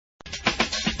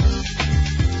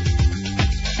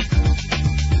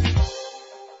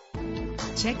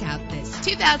Check out this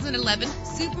 2011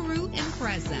 Subaru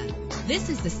Impreza. This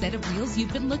is the set of wheels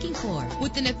you've been looking for,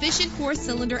 with an efficient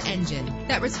 4-cylinder engine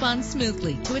that responds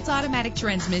smoothly to its automatic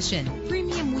transmission.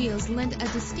 Premium wheels lend a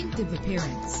distinctive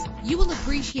appearance. You will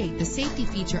appreciate the safety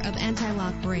feature of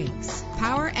anti-lock brakes.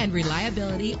 Power and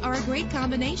reliability are a great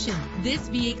combination. This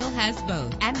vehicle has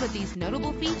both. And with these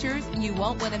notable features, you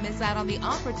won't want to miss out on the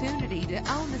opportunity to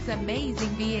own this amazing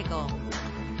vehicle.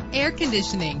 Air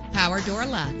conditioning, power door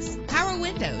locks, power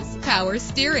windows, power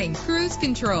steering, cruise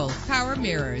control, power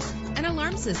mirrors, an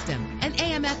alarm system, an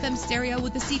AM/FM stereo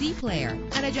with a CD player,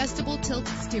 an adjustable tilt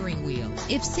steering wheel.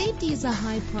 If safety is a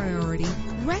high priority,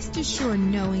 rest assured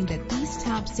knowing that these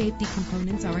top safety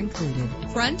components are included: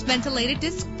 front ventilated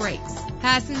disc brakes,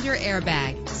 passenger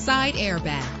airbag, side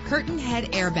airbag, curtain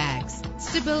head airbags,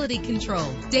 stability control,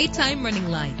 daytime running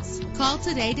lights. Call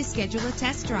today to schedule a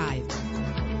test drive.